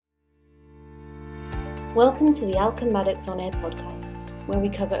Welcome to the Alcon Maddox On Air podcast, where we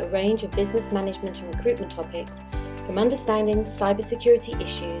cover a range of business management and recruitment topics, from understanding cybersecurity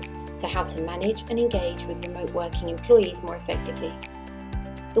issues to how to manage and engage with remote working employees more effectively.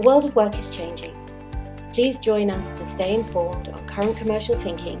 The world of work is changing. Please join us to stay informed on current commercial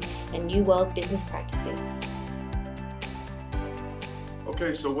thinking and new world business practices.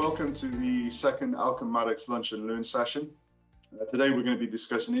 Okay, so welcome to the second Alcon Maddox Lunch and Learn session. Today we're going to be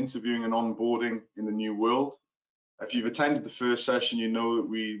discussing interviewing and onboarding in the new world. If you've attended the first session, you know that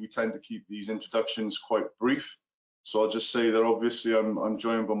we tend to keep these introductions quite brief. So I'll just say that obviously I'm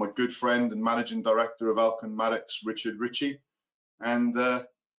joined by my good friend and Managing Director of Alcon Maddox, Richard Ritchie. And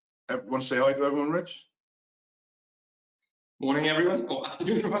everyone say hi to everyone, Rich. Morning, everyone, or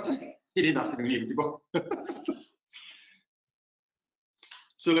afternoon, rather. It is afternoon, even to go.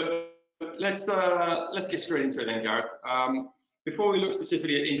 So let's get straight into it then, Gareth. Before we look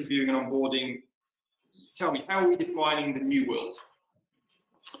specifically at interviewing and onboarding, tell me, how are we defining the new world?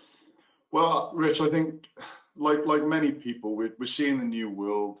 Well, Rich, I think like many people, we're seeing the new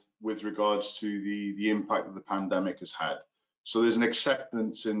world with regards to the impact that the pandemic has had. So there's an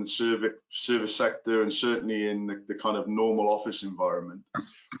acceptance in the service sector and certainly in the kind of normal office environment.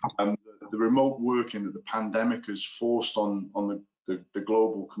 The remote working that the pandemic has forced on the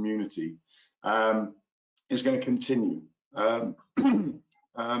global community is going to continue.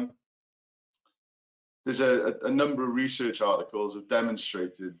 There's a number of research articles have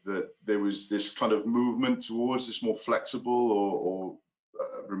demonstrated that there was this kind of movement towards this more flexible or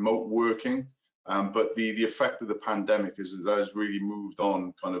remote working, but the effect of the pandemic is that has really moved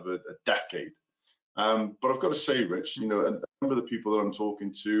on kind of a decade. But I've got to say, Rich, you know, a number of the people that I'm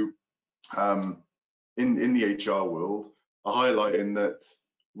talking to in the HR world are highlighting that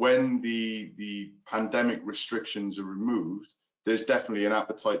when the pandemic restrictions are removed, there's definitely an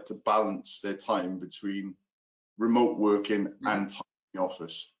appetite to balance their time between remote working and time in the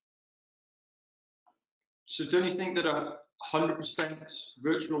office. So don't you think that a 100%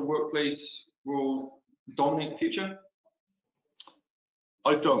 virtual workplace will dominate the future?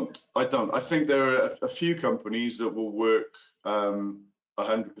 I don't. I think there are a few companies that will work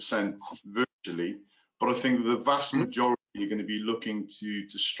 100% virtually, but I think the vast majority are going to be looking to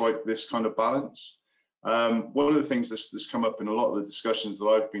strike this kind of balance. One of the things that's come up in a lot of the discussions that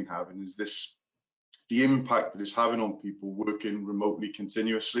I've been having is the impact that it's having on people working remotely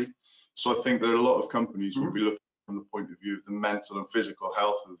continuously. So I think that a lot of companies will be looking from the point of view of the mental and physical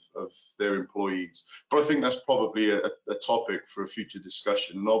health of their employees. But I think that's probably a topic for a future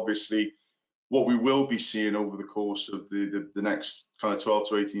discussion. And obviously, what we will be seeing over the course of the next kind of 12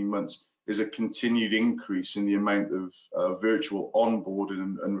 to 18 months is a continued increase in the amount of virtual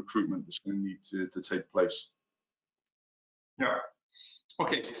onboarding and recruitment that's going to need to take place. Yeah.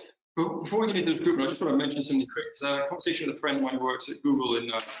 Okay. Before we get into recruitment, I just want to mention something quick. I had a conversation with a friend of mine who works at Google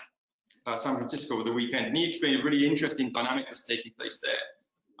in San Francisco over the weekend, and he explained a really interesting dynamic that's taking place there.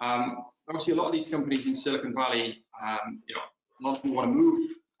 Obviously, a lot of these companies in Silicon Valley, you know, a lot of people want to move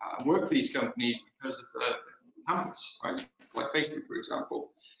and work for these companies because of the campus, right? Like Facebook, for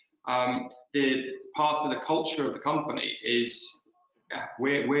example. The part of the culture of the company is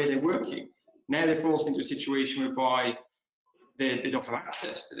where they're working. Now they're forced into a situation whereby they don't have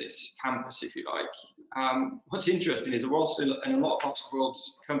access to this campus, if you like. What's interesting is that also in a lot of parts of the world,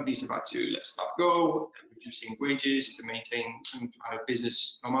 companies have had to let staff go, reducing wages to maintain some kind of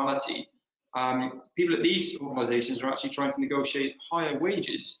business normality. People at these organizations are actually trying to negotiate higher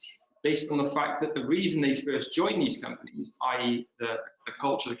wages based on the fact that the reason they first joined these companies, i.e. the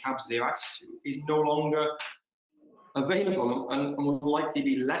culture, the campus they have access to, is no longer available and will likely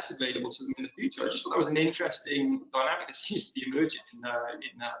be less available to them in the future. I just thought that was an interesting dynamic that seems to be emerging in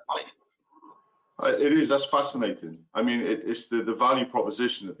Valley. It is, that's fascinating. I mean, it's the value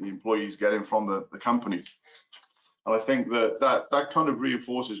proposition that the employees getting from the company. And I think that kind of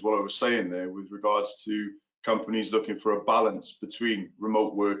reinforces what I was saying there with regards to companies looking for a balance between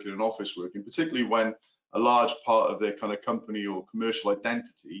remote working and office working, particularly when a large part of their kind of company or commercial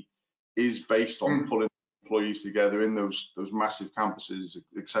identity is based on pulling employees together in those massive campuses,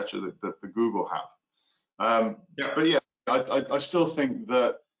 etc., that the Google have. But yeah, I still think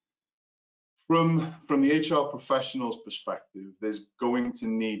that from the HR professional's perspective, there's going to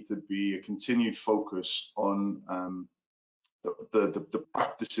need to be a continued focus on the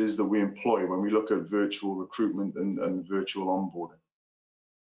practices that we employ when we look at virtual recruitment and virtual onboarding.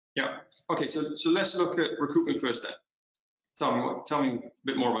 Yeah. Okay. So let's look at recruitment first then. Tell me a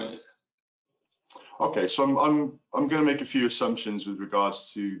bit more about this. Okay. So I'm going to make a few assumptions with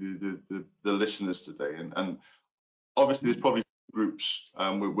regards to the listeners today, and obviously there's probably groups.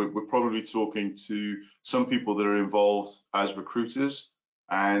 We're probably talking to some people that are involved as recruiters,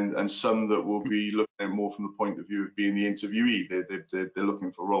 and some that will be looking at more from the point of view of being the interviewee. They're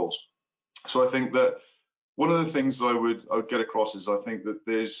looking for roles. So I think that one of the things I would get across is I think that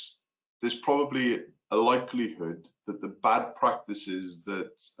there's probably a likelihood that the bad practices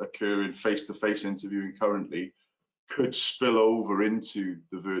that occur in face-to-face interviewing currently could spill over into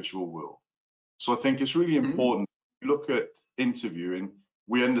the virtual world. So I think it's really important. We look at interviewing,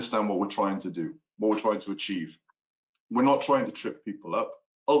 we understand what we're trying to do, what we're trying to achieve. We're not trying to trip people up.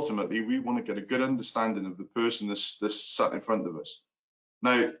 Ultimately, we want to get a good understanding of the person that's sat in front of us.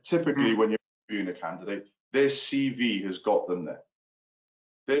 Now, typically, when you're interviewing a candidate, their CV has got them there.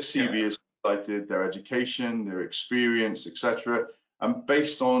 Their CV has highlighted their education, their experience, etc. And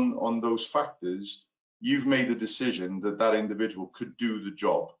based on those factors, you've made the decision that that individual could do the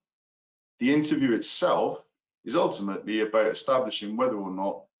job. The interview itself is ultimately about establishing whether or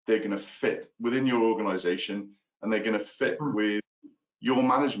not they're going to fit within your organization and they're going to fit with your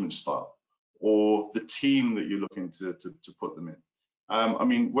management style or the team that you're looking to put them in. I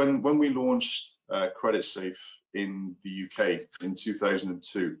mean, when we launched CreditSafe in the UK in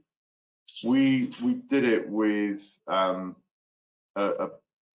 2002, we did it with a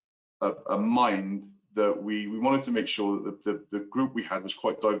mind that we wanted to make sure that the group we had was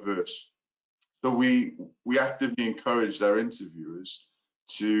quite diverse. So we actively encouraged our interviewers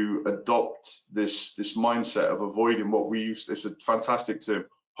to adopt this mindset of avoiding what we use. It's a fantastic term,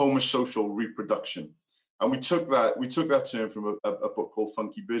 homosocial reproduction, and we took that term from a book called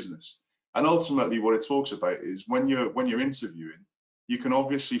Funky Business. And ultimately, what it talks about is when you're interviewing, you can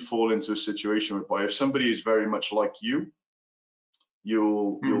obviously fall into a situation whereby if somebody is very much like you,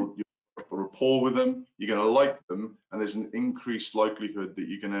 you'll have a rapport with them, you're going to like them, and there's an increased likelihood that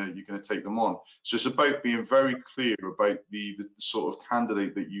you're going to take them on. So it's about being very clear about the sort of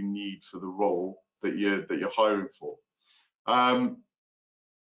candidate that you need for the role that you're hiring for.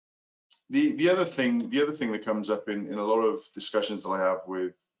 The other thing that comes up in a lot of discussions that I have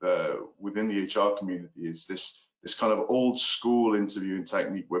with within the HR community is this kind of old school interviewing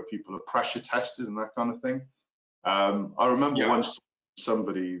technique where people are pressure tested and that kind of thing. I remember once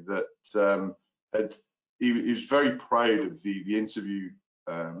somebody that he was very proud of the interview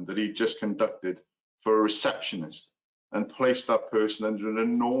that he just conducted for a receptionist and placed that person under an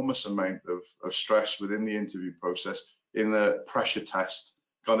enormous amount of stress within the interview process in a pressure test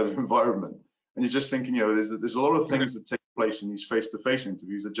kind of environment. And you're just thinking, you know, there's a lot of things that take place in these face-to-face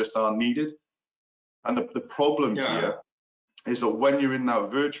interviews that just aren't needed. And the problem here is that when you're in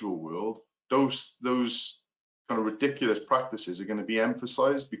that virtual world, those kind of ridiculous practices are going to be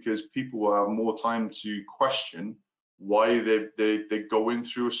emphasized because people will have more time to question why they're going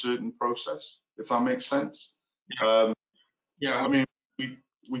through a certain process, if that makes sense. I mean,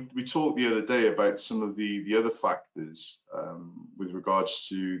 we talked the other day about some of the other factors with regards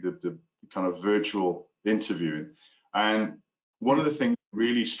to the kind of virtual interviewing, and one of the things that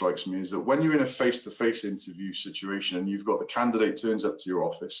really strikes me is that when you're in a face-to-face interview situation and you've got the candidate turns up to your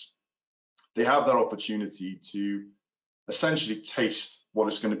office, they have that opportunity to essentially taste what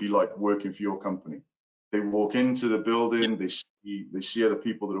it's going to be like working for your company. They walk into the building, they see other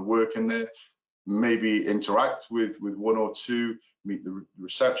people that are working there, maybe interact with one or two, meet the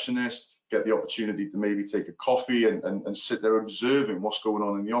receptionist, get the opportunity to maybe take a coffee and sit there observing what's going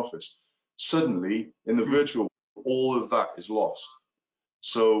on in the office. Suddenly, in the virtual, all of that is lost.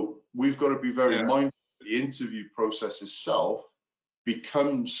 So we've got to be very mindful that the interview process itself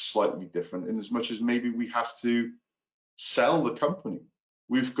becomes slightly different in as much as maybe we have to sell the company.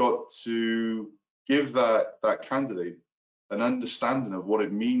 We've got to give that candidate an understanding of what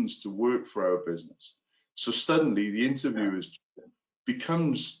it means to work for our business. So suddenly the interview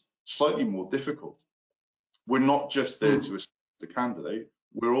becomes slightly more difficult. We're not just there to assess the candidate,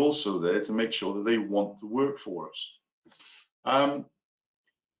 we're also there to make sure that they want to work for us.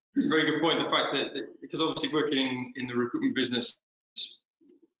 It's a very good point, the fact that because obviously working in the recruitment business,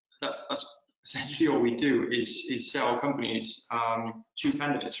 that's essentially all we do is sell companies to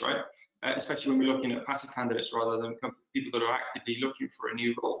candidates, right? Especially when we're looking at passive candidates rather than people that are actively looking for a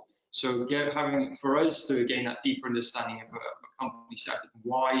new role. So having for us to gain that deeper understanding of a company setup,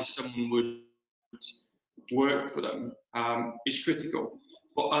 why someone would work for them is critical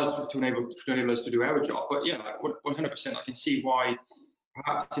for us to enable us to do our job. But yeah, 100%, I can see why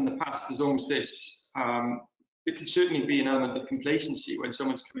perhaps in the past there's almost this. It could certainly be an element of complacency when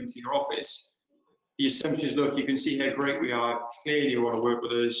someone's coming to your office. The assumption is, look, you can see how great we are. Clearly, you want to work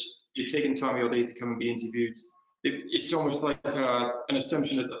with us. You're taking time of your day to come and be interviewed. It's almost like an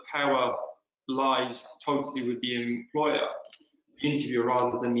assumption that the power lies totally with the employer. interviewer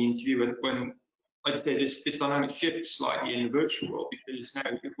rather than the interviewer. When, like I say, this dynamic shifts slightly in the virtual world, because now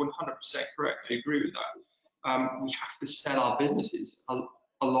you're 100% correct. I agree with that. We have to sell our businesses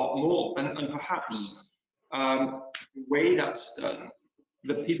a lot more, and perhaps the way that's done,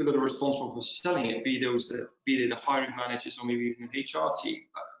 the people that are responsible for selling it, be they the hiring managers or maybe even the HR team,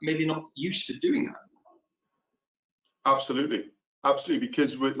 maybe not used to doing that. Absolutely,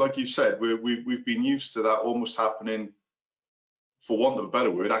 because like you said, we've been used to that almost happening, for want of a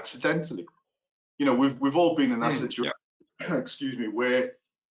better word, accidentally. You know, we've all been in that situation. Yeah. Excuse me, where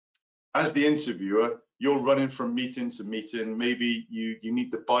as the interviewer, you're running from meeting to meeting. Maybe you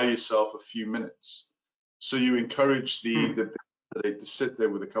need to buy yourself a few minutes, so you encourage the candidate to sit there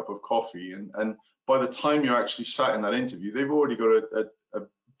with a cup of coffee, and by the time you're actually sat in that interview, they've already got a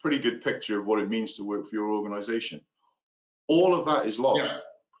pretty good picture of what it means to work for your organization. All of that is lost. Yeah.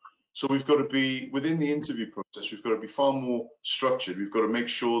 So we've got to be, within the interview process, we've got to be far more structured. We've got to make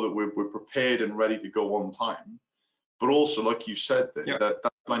sure that we're prepared and ready to go on time. But also, like you said,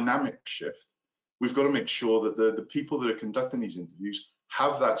 that dynamic shift, we've got to make sure that the people that are conducting these interviews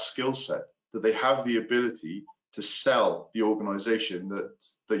have that skill set, that they have the ability to sell the organization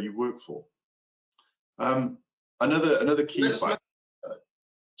that you work for. Another key factor.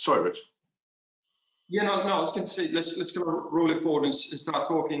 Sorry, Rich. Yeah, no, I was going to say, let's kind of roll it forward and start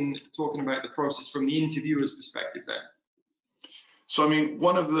talking about the process from the interviewer's perspective then. So, I mean,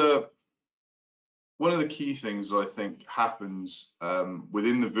 one of the key things that I think happens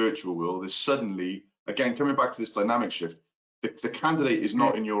within the virtual world is suddenly, again, coming back to this dynamic shift, the candidate is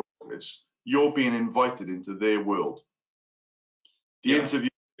not in your office. You're being invited into their world. The interview,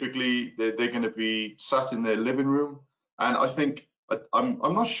 typically, they're going to be sat in their living room, and I think, I'm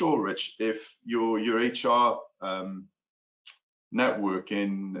not sure, Rich, if your HR network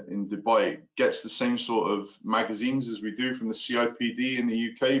in Dubai gets the same sort of magazines as we do from the CIPD in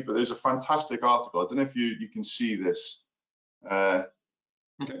the UK, but there's a fantastic article. I don't know if you can see this. Fantastic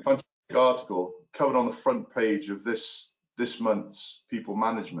article covered on the front page of this month's People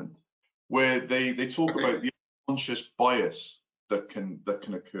Management, where they talk about the unconscious bias that can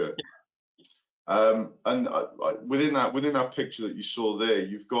occur. And within that picture that you saw there,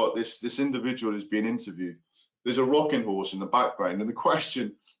 you've got this individual who's being interviewed. There's a rocking horse in the background, and the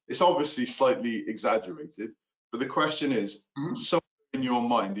question, it's obviously slightly exaggerated, but the question is, somewhere in your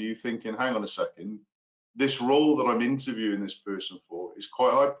mind, are you thinking, hang on a second, this role that I'm interviewing this person for is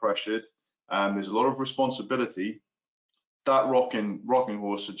quite high pressured, and there's a lot of responsibility. That rocking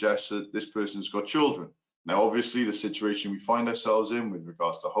horse suggests that this person's got children. Now, obviously, the situation we find ourselves in with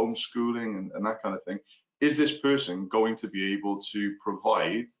regards to homeschooling and that kind of thing, is this person going to be able to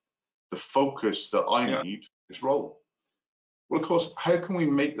provide the focus that I need for this role? Well, of course, how can we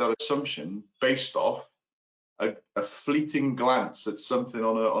make that assumption based off a fleeting glance at something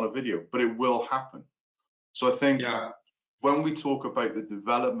on a video? But it will happen. So I think when we talk about the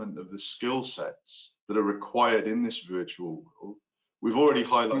development of the skill sets that are required in this virtual world, we've already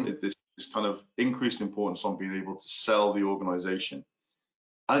highlighted this kind of increased importance on being able to sell the organization.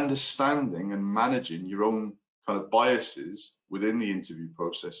 Understanding and managing your own kind of biases within the interview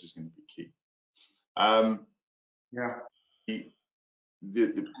process is going to be key.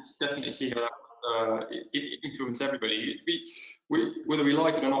 It's definitely see how that it influence everybody. Whether we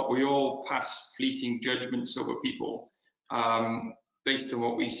like it or not, we all pass fleeting judgments over people based on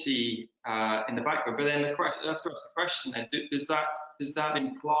what we see in the background. But then that's the question: then, does that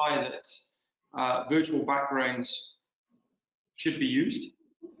imply that virtual backgrounds should be used,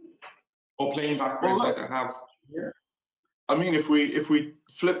 or plain backgrounds like I have here? I mean, if we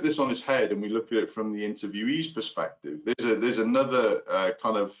flip this on its head and we look at it from the interviewee's perspective, there's another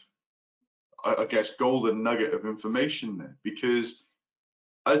kind of, I guess, golden nugget of information there, because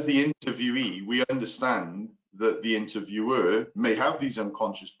as the interviewee, we understand that the interviewer may have these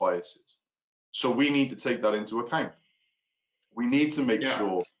unconscious biases, so we need to take that into account. We need to make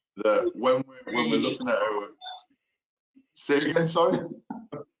sure that when we're looking at our, say it again, sorry.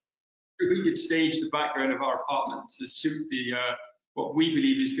 We could stage the background of our apartment to suit the what we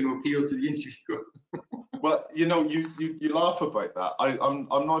believe is going to appeal to the interviewer. Well, you know, you laugh about that.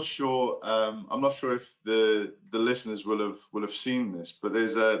 I'm not sure. I'm not sure if the listeners will have seen this, but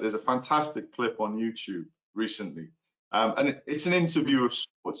there's a fantastic clip on YouTube recently, and it's an interview of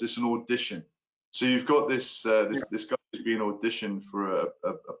sorts. It's an audition. So you've got this this guy who's being auditioned for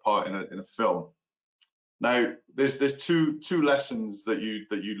a part in a film. Now there's two lessons that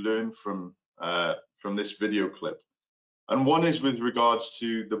you learn from this video clip, and one is with regards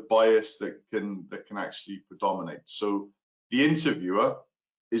to the bias that can actually predominate. So the interviewer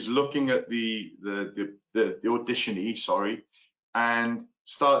is looking at the auditionee, and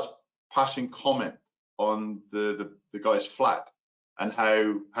starts passing comment on the guy's flat and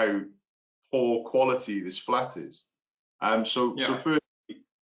how poor quality this flat is. So first,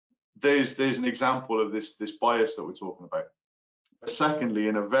 there's an example of this bias that we're talking about. Secondly,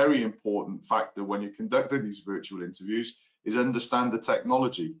 and a very important factor when you're conducting these virtual interviews, is understand the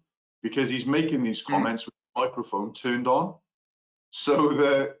technology, because he's making these comments with the microphone turned on. So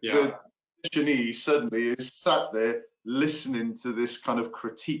the questionee suddenly is sat there listening to this kind of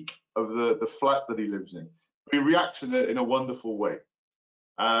critique of the flat that he lives in. He reacts in a wonderful way.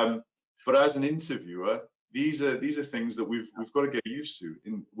 But as an interviewer, these are things that we've got to get used to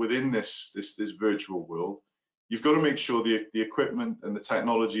within this virtual world. You've got to make sure the equipment and the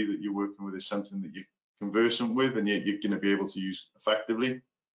technology that you're working with is something that you're conversant with and you're going to be able to use effectively.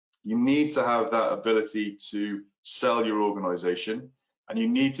 You need to have that ability to sell your organization, and you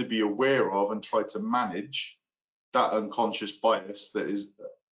need to be aware of and try to manage that unconscious bias that is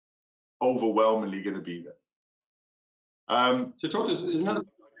overwhelmingly going to be there. So talk to us, there's another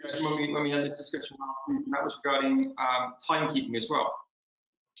when we had this discussion that was regarding timekeeping as well.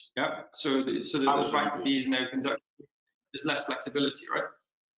 Yeah, so the fact that these now conduct, there's less flexibility, right?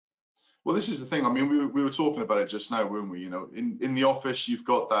 Well, this is the thing. I mean, we were talking about it just now, weren't we? You know, in the office, you've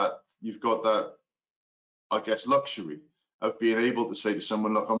got that, I guess, luxury of being able to say to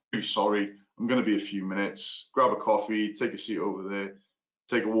someone, look, I'm really sorry, I'm going to be a few minutes, grab a coffee, take a seat over there,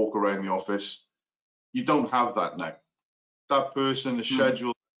 take a walk around the office. You don't have that now. That person is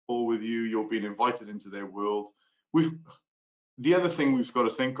scheduled with you, you're being invited into their world. The other thing we've got to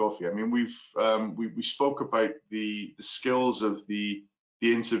think of here, I mean, we spoke about the skills of the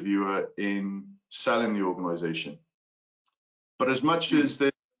interviewer in selling the organization, but as much as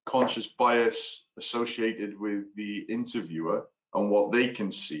there's conscious bias associated with the interviewer and what they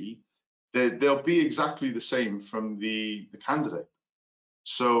can see, they'll be exactly the same from the candidate.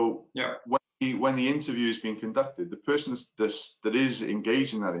 So when the interview is being conducted, the person that is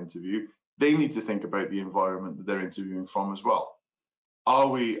engaged in that interview, they need to think about the environment that they're interviewing from as well. Are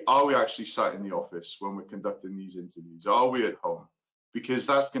we actually sat in the office when we're conducting these interviews? Are we at home? Because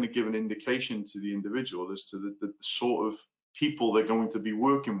that's going to give an indication to the individual as to the sort of people they're going to be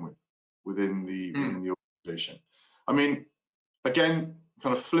working with within the organization. I mean, again,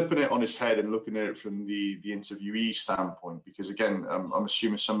 kind of flipping it on its head and looking at it from the interviewee standpoint, because again, I'm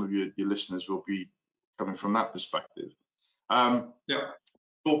assuming some of your listeners will be coming from that perspective.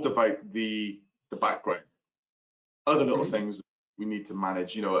 Talked about the background, other little things that we need to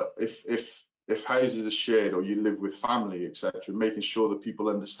manage. You know, if houses are shared or you live with family, etc., making sure that people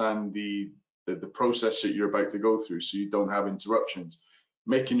understand the process that you're about to go through, so you don't have interruptions.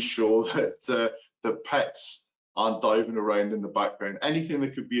 Making sure that the pets aren't diving around in the background. Anything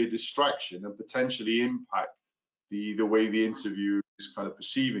that could be a distraction and potentially impact the way the interview is kind of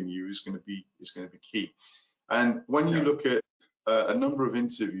perceiving you is going to be key. And when you look at a number of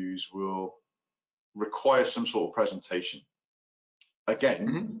interviews will require some sort of presentation.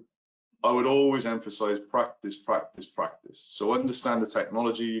 Again, I would always emphasize practice, practice, practice. So understand the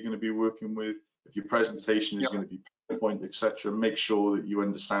technology you're going to be working with. If your presentation is going to be PowerPoint, etc., make sure that you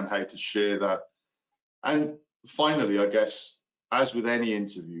understand how to share that. And finally, I guess, as with any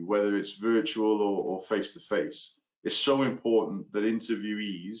interview, whether it's virtual or face-to-face, it's so important that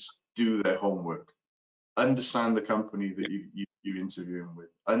interviewees do their homework. Understand the company that you're interviewing with,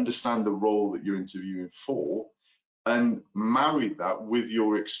 understand the role that you're interviewing for, and marry that with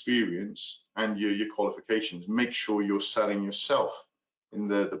your experience and your qualifications. Make sure you're selling yourself in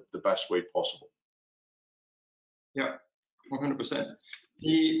the best way possible. Yeah, 100%. So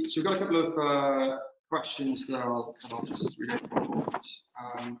we've got a couple of questions that I'll just read out.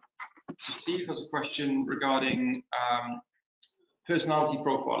 So Steve has a question regarding personality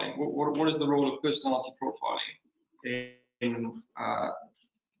profiling. What is the role of personality profiling in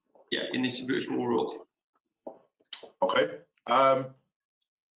this virtual world? Okay. I'll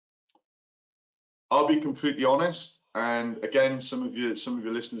be completely honest, and again, some of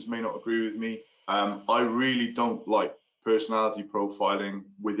your listeners may not agree with me. I really don't like personality profiling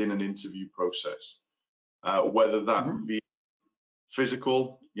within an interview process, whether that be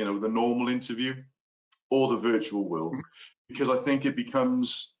physical, you know, the normal interview, or the virtual world, because I think it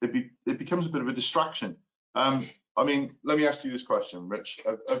becomes a bit of a distraction. I mean, let me ask you this question, Rich.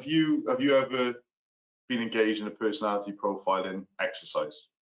 Have you ever been engaged in a personality profiling exercise?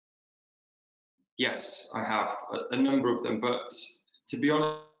 Yes, I have a number of them, but to be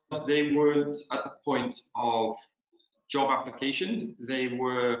honest, they weren't at the point of job application. They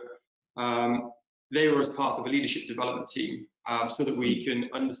were as part of a leadership development team, so that we can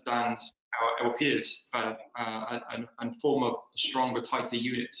understand our peers and form a stronger, tighter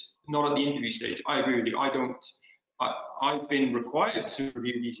unit. Not at the interview stage. I agree with you. I've been required to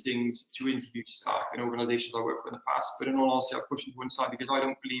review these things to interview staff in organisations I worked for in the past, but in all honesty, I push them to one side because I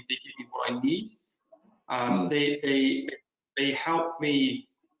don't believe they give me what I need. They help me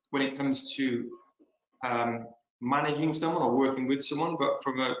when it comes to managing someone or working with someone, but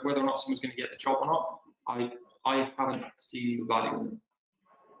from whether or not someone's going to get the job or not, I haven't seen the value in them.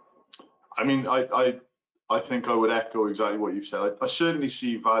 I mean, I think I would echo exactly what you've said. I certainly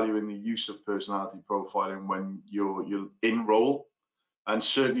see value in the use of personality profiling when you're in role, and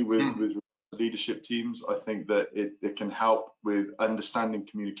certainly with leadership teams. I think that it can help with understanding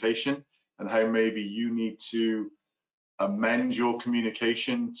communication and how maybe you need to amend your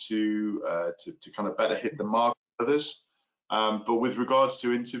communication to kind of better hit the mark with others. But with regards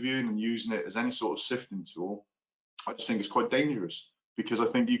to interviewing and using it as any sort of sifting tool, I just think it's quite dangerous, because I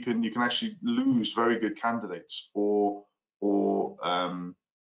think you can actually lose very good candidates or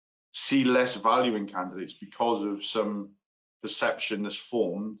see less value in candidates because of some perception that's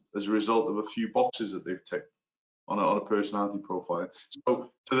formed as a result of a few boxes that they've ticked on a personality profile.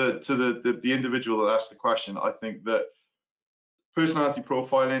 So to the individual that asked the question, I think that personality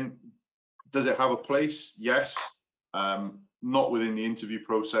profiling, does it have a place? Yes. Not within the interview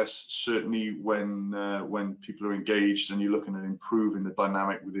process, certainly when people are engaged and you're looking at improving the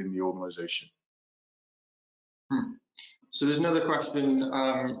dynamic within the organization. So there's another question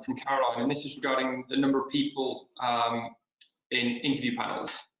from Caroline, and this is regarding the number of people in interview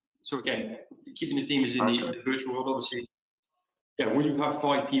panels. So again, keeping the theme is in the virtual world, obviously. Yeah, would you have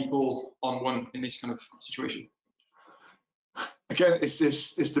 5 people on one in this kind of situation? Again,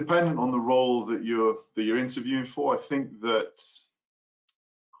 it's dependent on the role that you're interviewing for. I think that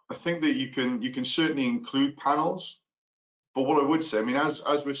you can certainly include panels, but what I would say, I mean, as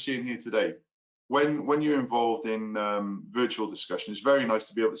we're seeing here today, when you're involved in virtual discussion, it's very nice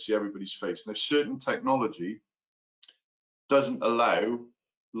to be able to see everybody's face. Now, certain technology doesn't allow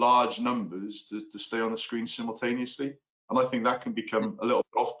large numbers to stay on the screen simultaneously, and I think that can become a little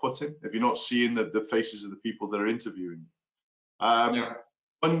bit off-putting if you're not seeing the faces of the people that are interviewing.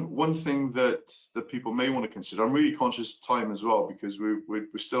 One thing that people may want to consider, I'm really conscious of time as well, because we're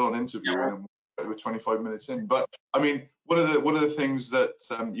still on interview and we're 25 minutes in. But I mean, one of the things that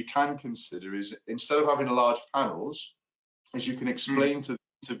you can consider is, instead of having large panels, is you can explain to the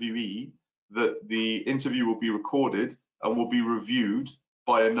interviewee that the interview will be recorded and will be reviewed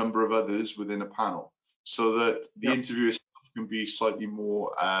by a number of others within a panel, so that the interview can be slightly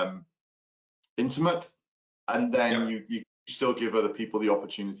more intimate, and then you still give other people the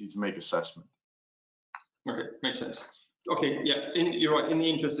opportunity to make assessment. Okay, makes sense. Okay, yeah, you're right. In the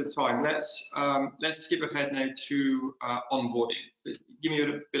interest of time, let's skip ahead now to onboarding. Give me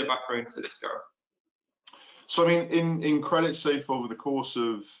a bit of background to this, Gareth. So, I mean, in CreditSafe, over the course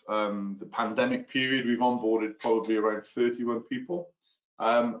of the pandemic period, we've onboarded probably around 31 people,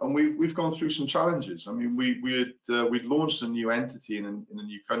 and we've gone through some challenges. I mean, we'd launched a new entity in a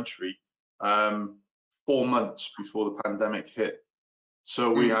new country 4 months before the pandemic hit.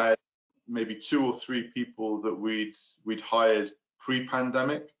 So we had maybe 2 or 3 people that we'd hired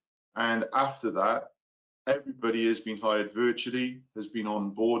pre-pandemic, and after that, everybody has been hired virtually, has been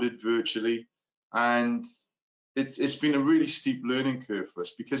onboarded virtually, and it's been a really steep learning curve for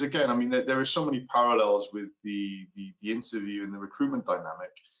us, because again, I mean, there are so many parallels with the interview and the recruitment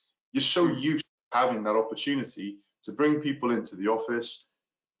dynamic. You're so used to having that opportunity to bring people into the office,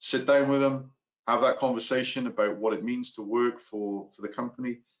 sit down with them, have that conversation about what it means to work for the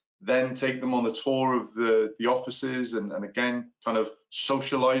company, then take them on a tour of the offices, and again, kind of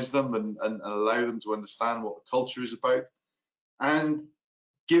socialize them and allow them to understand what the culture is about, and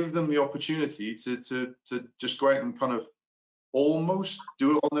give them the opportunity to just go out and kind of almost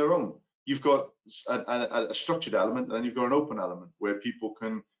do it on their own. You've got a structured element, and then you've got an open element where people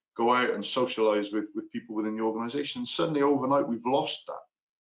can go out and socialize with people within the organization. Suddenly, overnight, we've lost that.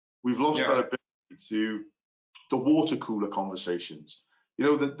 We've lost that ability to the water cooler conversations. You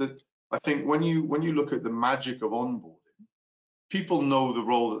know, that I think when you look at the magic of onboarding, people know the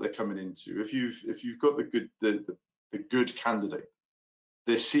role that they're coming into. If you've got the good candidate,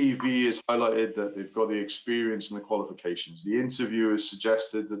 their CV is highlighted that they've got the experience and the qualifications. The interviewer has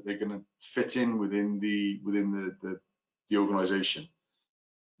suggested that they're going to fit in within the organization.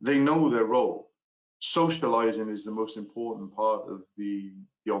 They know their role. Socializing is the most important part of the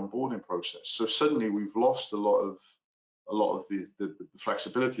onboarding process. So suddenly we've lost a lot of the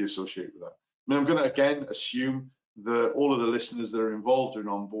flexibility associated with that. I mean, I'm going to again assume that all of the listeners that are involved in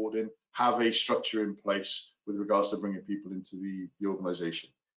onboarding have a structure in place with regards to bringing people into the organization.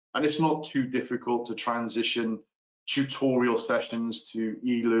 and it's not too difficult to transition tutorial sessions to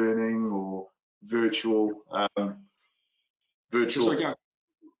e-learning or virtual. So, yeah,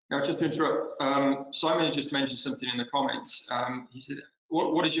 just to interrupt, Simon has just mentioned something in the comments. He said,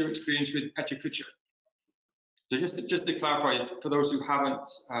 what is your experience with Pecha Kucha? So just to clarify, for those who haven't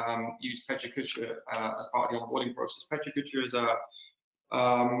used Pecha Kucha as part of the onboarding process, Pecha Kucha is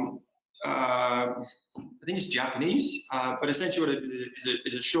I think it's Japanese, but essentially what it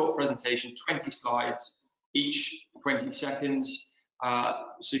is a short presentation, 20 slides, each 20 seconds.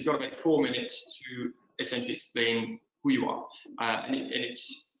 So you've got about 4 minutes to essentially explain who you are, and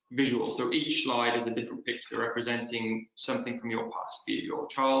it's visual. So each slide is a different picture representing something from your past, be it your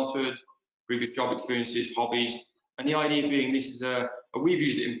childhood, previous job experiences, hobbies. And the idea being, this is we've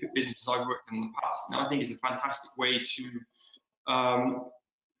used it in businesses I've worked in the past, and I think it's a fantastic way to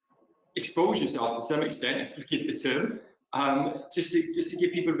expose yourself to some extent, if you forgive the term, just to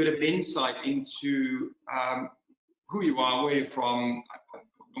give people a bit of an insight into who you are, where you're from,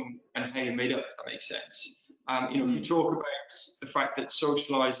 and how you're made up, if that makes sense. You know, you talk about the fact that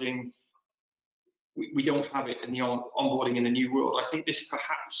socializing, we don't have it in the onboarding in the new world. I think this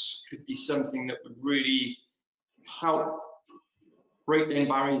perhaps could be something that would really help break down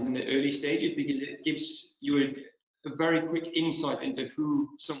barriers in the early stages, because it gives you a very quick insight into who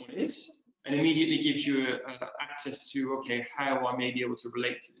someone is, and immediately gives you access to, okay, how I may be able to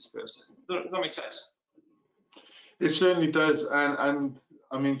relate to this person. Does that make sense? It certainly does, and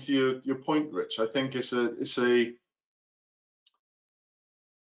I mean, to your point, Rich, I think it's a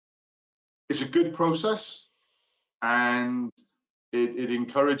good process, and it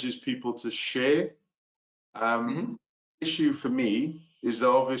encourages people to share. Issue for me is that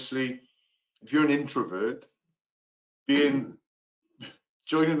obviously, if you're an introvert,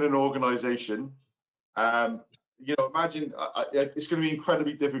 joining an organization, you know, imagine it's going to be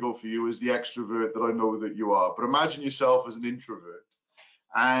incredibly difficult for you as the extrovert that I know that you are. But imagine yourself as an introvert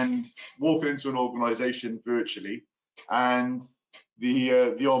and walking into an organization virtually, and the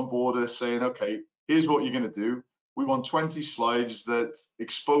onboarder saying, okay, here's what you're going to do. We want 20 slides that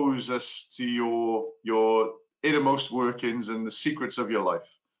expose us to your innermost workings and the secrets of your life.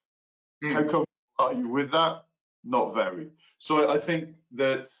 How comfortable are you with that? Not very. So I think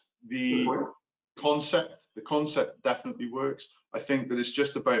that the concept definitely works. I think that it's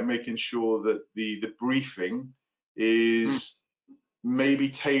just about making sure that the briefing is maybe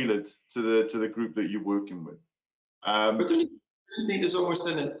tailored to the group that you're working with. But don't you think there's almost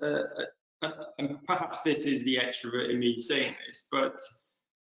and perhaps this is the extrovert in me saying this, but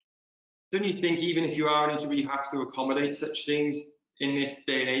don't you think even if you are an introvert, you have to accommodate such things in this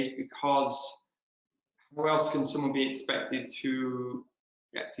day and age? Because how else can someone be expected to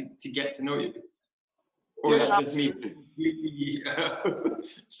get to know you? Or yeah, just me?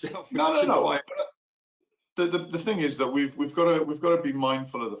 No. The thing is that we've got to be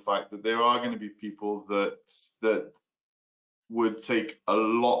mindful of the fact that there are going to be people that would take a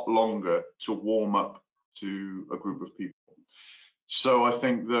lot longer to warm up to a group of people. So I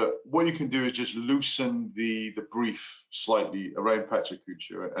think that what you can do is just loosen the brief slightly around Pecha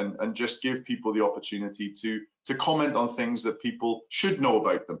Kucha and just give people the opportunity to comment on things that people should know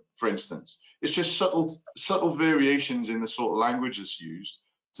about them. For instance, it's just subtle variations in the sort of language that's used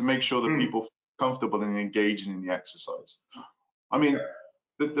to make sure that people feel comfortable in engaging in the exercise. I mean,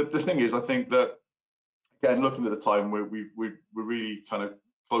 the thing is, I think that, again, looking at the time, we're really kind of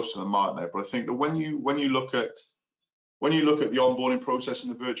close to the mark now. But I think that when you look at the onboarding process in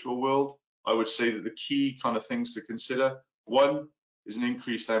the virtual world, I would say that the key kind of things to consider, one is an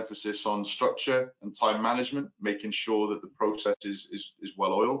increased emphasis on structure and time management, making sure that the process is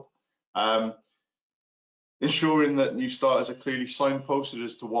well oiled. Ensuring that new starters are clearly signposted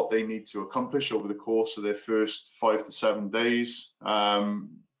as to what they need to accomplish over the course of their first 5 to 7 days.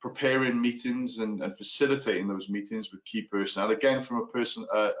 Preparing meetings and facilitating those meetings with key personnel, again, from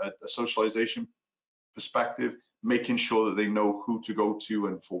a socialization perspective, making sure that they know who to go to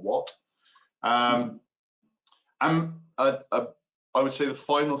and for what. And I would say the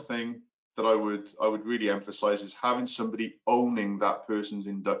final thing that I would really emphasize is having somebody owning that person's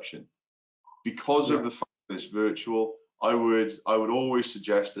induction. Because of the fact that it's virtual, I would always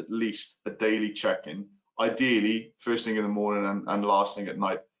suggest at least a daily check-in, ideally first thing in the morning and last thing at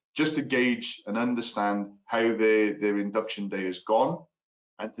night, just to gauge and understand how their induction day has gone,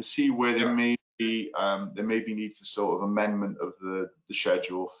 and to see where there may be need for sort of amendment of the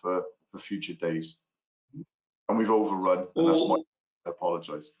schedule for future days. And we've overrun, and that's why I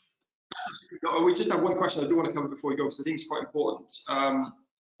apologise. We just have one question I do want to cover before we go, because I think it's quite important.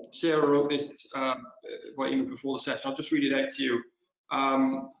 Sarah wrote this even before the session. I'll just read it out to you.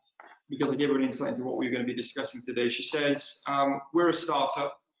 because I gave her an insight into what we were going to be discussing today. She says, we're a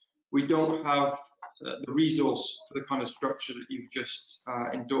startup. We don't have the resource for the kind of structure that you've just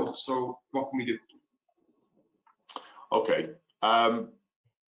endorsed. So what can we do? Okay.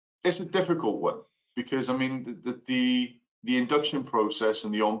 It's a difficult one because, I mean, the induction process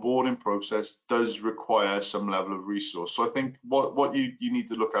and the onboarding process does require some level of resource. So I think what you need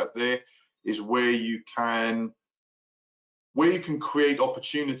to look at there is where you can create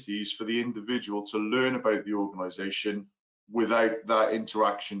opportunities for the individual to learn about the organization without that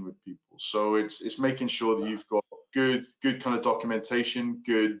interaction with people. So it's making sure that you've got good kind of documentation,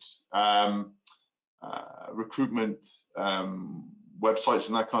 good recruitment websites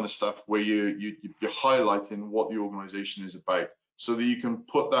and that kind of stuff, where you're highlighting what the organization is about, so that you can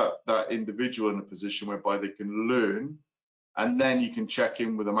put that individual in a position whereby they can learn, and then you can check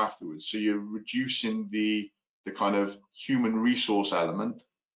in with them afterwards. So you're reducing the kind of human resource element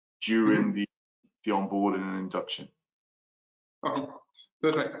during the onboarding and induction. Okay,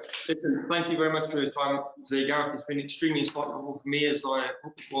 perfect. Listen, thank you very much for your time today, Gareth. It's been extremely insightful for me, as I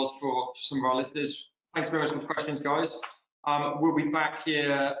hope it was for some of our listeners. Thanks very much for the questions, guys. We'll be back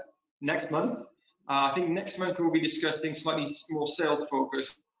here next month. I think next month we'll be discussing slightly more sales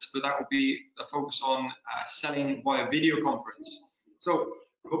focus, but that will be a focus on selling via video conference. So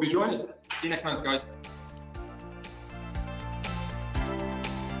hope you join us. See you next month, guys.